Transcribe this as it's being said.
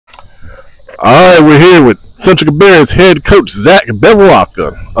All right, we're here with Central Cabarrus head coach Zach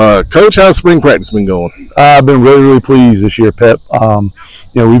Bevilacqua. Coach, how's spring practice been going? I've been really pleased this year, Pep.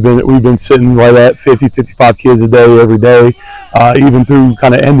 We've been sitting right at 50, 55 kids a day every day, even through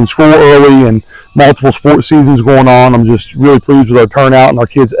kind of ending school early and multiple sports seasons going on. I'm just really pleased with our turnout and our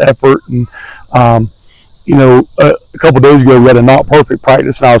kids' effort. And a couple of days ago we had a not perfect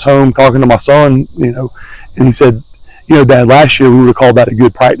practice, and I was home talking to my son, and he said, Dad, last year we would have called that a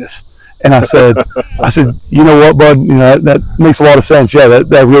good practice. And I said, you know what, bud? That makes a lot of sense. Yeah,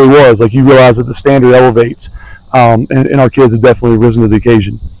 that really was. Like, you realize that the standard elevates, and our kids have definitely risen to the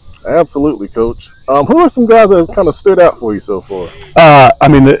occasion. Absolutely, Coach. Who are some guys that have kind of stood out for you so far?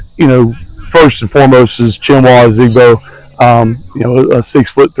 First and foremost is Chinua Zigbo. A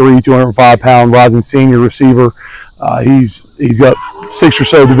 6'3", 205-pound rising senior receiver. He's got 6 or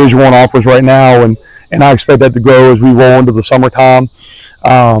so Division I offers right now, and I expect that to grow as we roll into the summertime.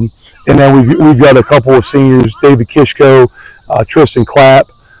 And then we've got a couple of seniors: David Kishko, Tristan Clapp,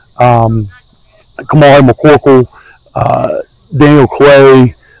 Kamari McCorkle, Daniel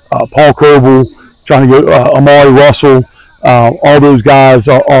Clay, Paul Coble, trying to get Amari Russell. All those guys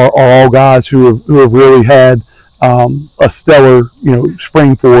are all guys who have really had a stellar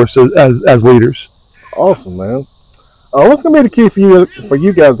spring for us as leaders. Awesome, man. What's going to be the key for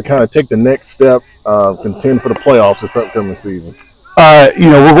you guys to kind of take the next step, contend for the playoffs this upcoming season? We're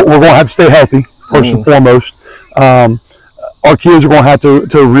going to have to stay healthy first and foremost. Our kids are going to have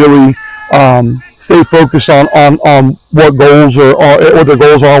to really stay focused on what goals are, what their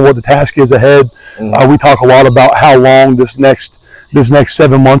goals are, what the task is ahead. We talk a lot about how long this next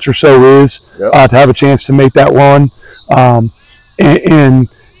 7 months or so is to have a chance to make that run.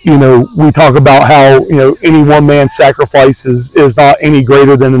 We talk about how any one man's sacrifice is not any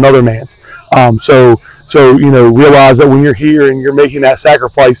greater than another man's. So realize that when you're here and you're making that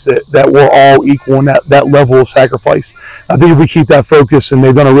sacrifice, that we're all equal in that level of sacrifice. I think if we keep that focus, and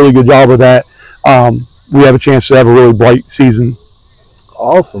they've done a really good job of that, we have a chance to have a really bright season.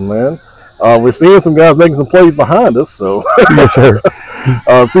 Awesome, man. We're seeing some guys making some plays behind us, so yes, sir.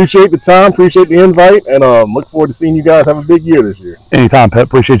 Appreciate the time, appreciate the invite, and look forward to seeing you guys have a big year this year. Anytime, Pep.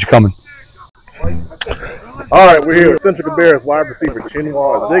 Appreciate you coming. All right, we're here with Central Cabarrus wide receiver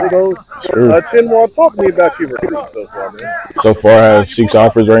Chinua Zigbo. Sure. Chinua, talk to me about your recruiting so far, man. So far, I have 6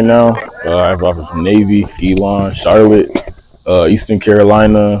 offers right now. I have offers from Navy, Elon, Charlotte, Eastern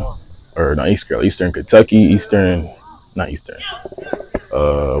Carolina, or not East Carolina, Eastern Kentucky, what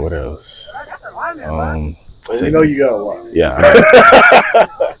else? You got a lot. Yeah.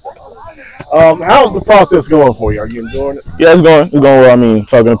 How's the process going for you? Are you enjoying it? Yeah, it's going well. I mean,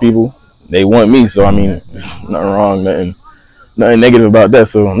 talking to people, they want me, so I mean, nothing wrong, nothing negative about that.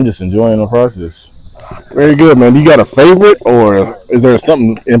 So I'm just enjoying the process. Very good, man. You got a favorite, or is there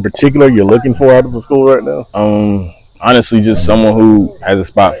something in particular you're looking for out of the school right now? Honestly, just someone who has a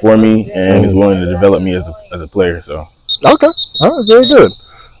spot for me and is willing to develop me as a player. So. Okay. All right. Very good.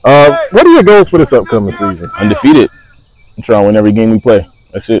 What are your goals for this upcoming season? Undefeated. I'm trying to win every game we play.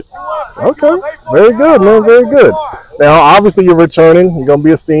 That's it. Okay. Very good, man. Very good. Now, obviously, you're returning. You're going to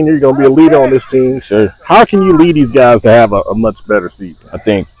be a senior. You're going to be a leader on this team. Sure. How can you lead these guys to have a much better season? I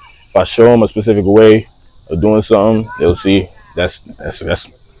think if I show them a specific way of doing something, they'll see that's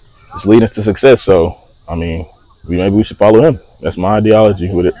leading to success. So, I mean, maybe we should follow him. That's my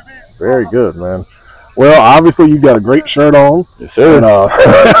ideology with it. Very good, man. Well, obviously, you got a great shirt on. Yes, sir. And,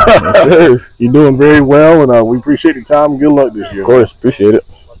 yes, sir. You're doing very well, and we appreciate your time and good luck this year. Of course, appreciate it.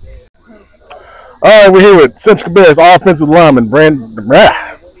 All right, we're here with Central Cabarrus offensive lineman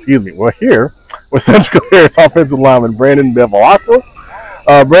We're here with Central Cabarrus offensive lineman Brandon Bevilacqua.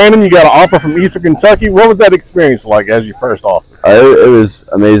 Brandon, you got an offer from Eastern Kentucky. What was that experience like as your first offer? It was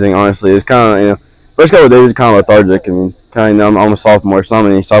amazing, honestly. It was kind of, first couple of days was kind of lethargic. I mean, I'm a sophomore, so not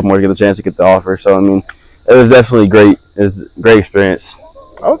many sophomores get the chance to get the offer. So, I mean, it was definitely great. It was a great experience.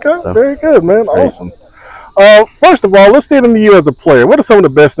 Okay, so, very good, man. Awesome. First of all, let's get into you as a player. What are some of the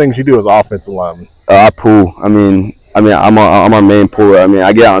best things you do as an offensive lineman? I pull. I mean, I'm our main puller. I mean,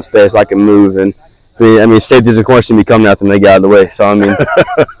 I get out in space, I can move, and I mean, safeties of course see me coming out, and they get out of the way. So I mean,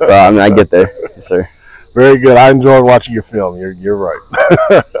 I get there, yes, sir. Very good. I enjoy watching your film. You're right.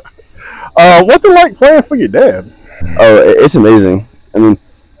 What's it like playing for your dad? Oh, it's amazing. I mean,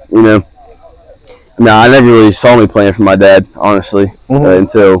 I never really saw me playing for my dad, honestly,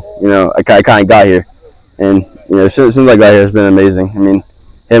 until I kind of got here, and since I got here, it's been amazing. I mean,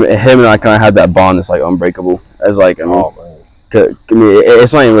 him and I kind of had that bond that's like unbreakable. It's like it's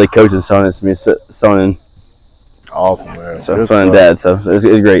not even really coaching son, it's me son and awesome, man. So son and dad, so it's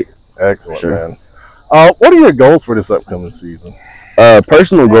great. Excellent, sure. man. What are your goals for this upcoming season?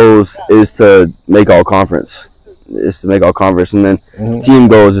 Personal goals is to make all conference. Is to make all conference, and then team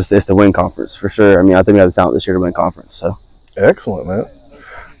goals is to win conference for sure. I mean, I think we have the talent this year to win conference. So excellent, man.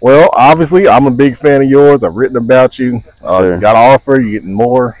 Well, obviously, I'm a big fan of yours. I've written about you. Sure. Got an offer. You're getting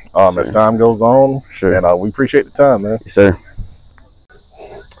more as time goes on. Sure. And we appreciate the time, man. Yes, sir.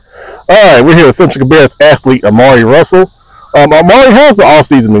 All right, we're here with Central Cabarrus athlete Amari Russell. Amari, how's the off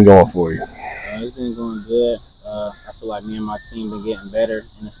season been going for you? It's been going good. I feel like me and my team been getting better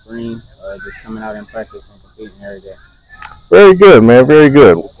in the spring. Just coming out in practice and competing every day. Very good, man. Very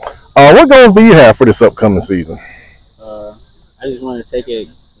good. What goals do you have for this upcoming season? I just want to take it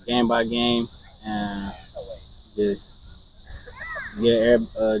game by game and just get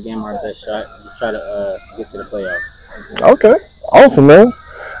every game our best shot and try to get to the playoffs. Okay, awesome, man.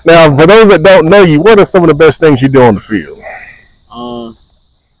 Now, for those that don't know you, what are some of the best things you do on the field? I'm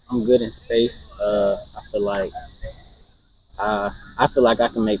good in space. I feel like I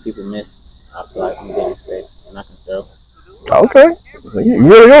can make people miss. I feel like I'm good in space and I can throw. Okay, you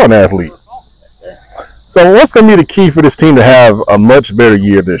really are an athlete. So what's going to be the key for this team to have a much better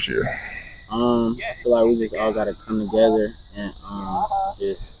year this year? I feel like we just all got to come together and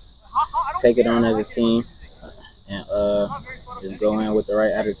just take it on as a team and just go in with the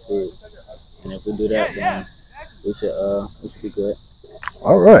right attitude. And if we do that, then we should be good.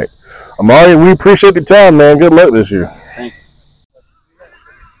 All right. Amari, we appreciate the time, man. Good luck this year. Thanks.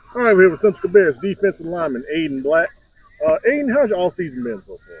 All right, we're here with Central Cabarrus defensive lineman Aiden Black. Aiden, how's your off-season been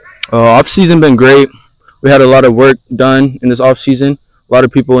so far? Off-season been great. We had a lot of work done in this off-season. A lot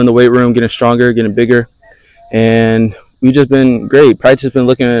of people in the weight room getting stronger, getting bigger. And we've just been great. Practice has been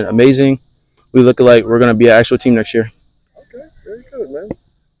looking amazing. We look like we're going to be an actual team next year. Okay, very good, man.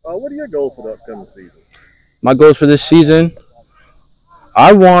 What are your goals for the upcoming season? My goals for this season,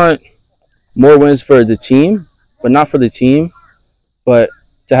 I want more wins for the team, but not for the team, but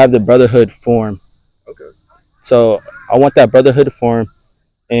to have the brotherhood form. Okay. So I want that brotherhood to form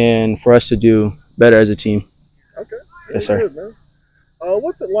and for us to do better as a team. Okay. Yes, sir. Good, man.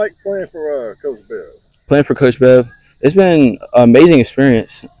 What's it like playing for Coach Bev? Playing for Coach Bev, it's been an amazing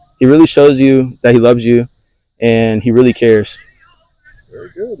experience. He really shows you that he loves you and he really cares. Very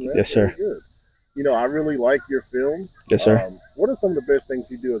good, man. Yes, sir. Very good. You know, I really like your film. Yes, sir. What are some of the best things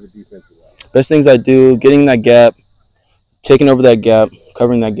you do as a defensive lineman? Best things I do, getting that gap, taking over that gap,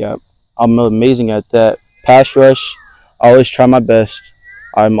 covering that gap. I'm amazing at that. Pass rush, I always try my best.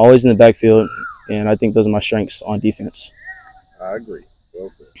 I'm always in the backfield, and I think those are my strengths on defense. I agree.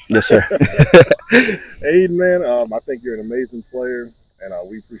 Well said. Yes, sir. Aiden, man, I think you're an amazing player, and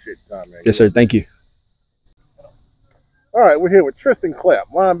we appreciate the time, man. Yes, sir. Thank you. All right, we're here with Tristan Clapp,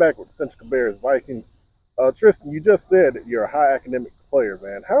 linebacker with the Central Cabarrus Vikings. Tristan, you just said that you're a high academic player,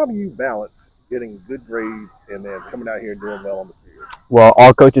 man. How do you balance getting good grades and then coming out here and doing well on the field? Well,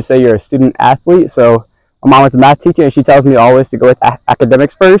 all coaches say you're a student athlete, so my mom was a math teacher, and she tells me always to go with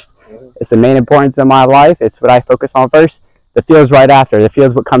academics first. It's the main importance of my life. It's what I focus on first. The field's right after. The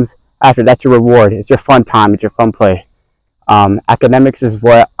field's what comes after. That's your reward. It's your fun time. It's your fun play. Academics is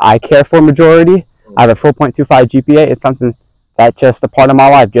what I care for majority. I have a 4.25 GPA. It's something that's just a part of my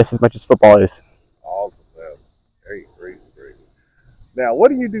life just as much as football is. Awesome, man. Great. Now, what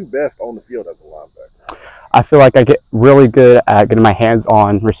do you do best on the field as a linebacker? I feel like I get really good at getting my hands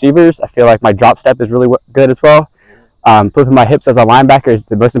on receivers. I feel like my drop step is really good as well. Flipping my hips as a linebacker is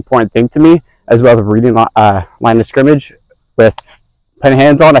the most important thing to me, as well as reading line of scrimmage with putting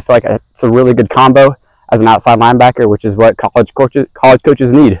hands on. I feel like it's a really good combo as an outside linebacker, which is what college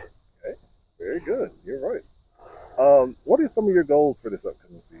coaches need. Okay. Very good. You're right. What are some of your goals for this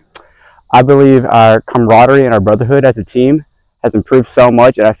upcoming season? I believe our camaraderie and our brotherhood as a team has improved so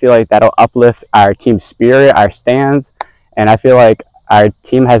much, and I feel like that'll uplift our team spirit, our stands, and I feel like our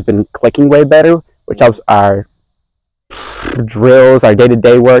team has been clicking way better, which helps our drills, our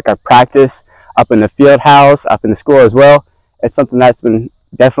day-to-day work, our practice, up in the field house, up in the school as well. It's something that's been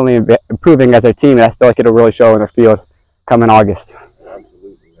definitely improving as our team, and I feel like it'll really show in the field come in August.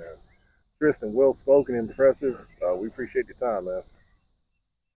 Absolutely, man. Tristan, well-spoken, impressive. We appreciate your time, man.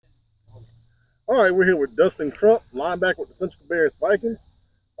 All right, we're here with Dustin Crump, linebacker with the Central Cabarrus Vikings.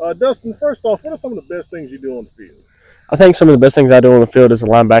 Dustin, first off, what are some of the best things you do on the field? I think some of the best things I do on the field as a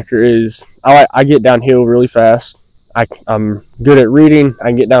linebacker is I get downhill really fast. I'm good at reading. I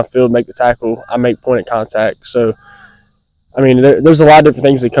can get downfield, make the tackle. I make point of contact. So, I mean, there's a lot of different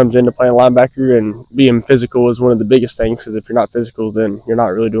things that comes into playing linebacker, and being physical is one of the biggest things, because if you're not physical, then you're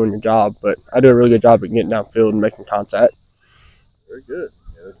not really doing your job. But I do a really good job at getting downfield and making contact. Very good.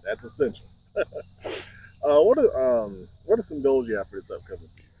 Yeah, that's essential. What are some goals you have for this upcoming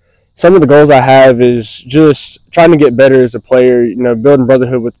season? some of the goals I have is just trying to get better as a player, building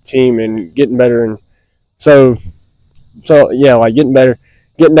brotherhood with the team and getting better. And so yeah, like getting better,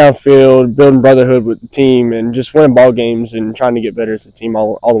 getting downfield, building brotherhood with the team, and just winning ball games and trying to get better as a team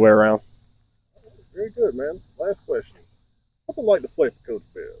all the way around. Very good, man. Last question. What's it like to play for Coach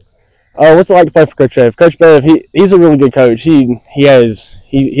Bev? What's it like to play for Coach Bev? Coach Bev, he's a really good coach. He has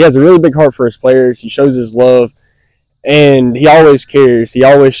a really big heart for his players. He shows his love, and he always cares. He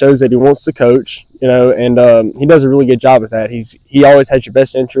always shows that he wants to coach, and he does a really good job at that. He always has your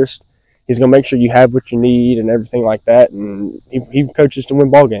best interest. He's gonna make sure you have what you need and everything like that, and he coaches to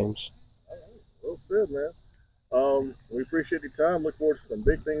win ball games. Well said, man. We appreciate your time. Look forward to some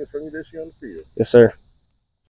big things from you this year on the field. Yes, sir.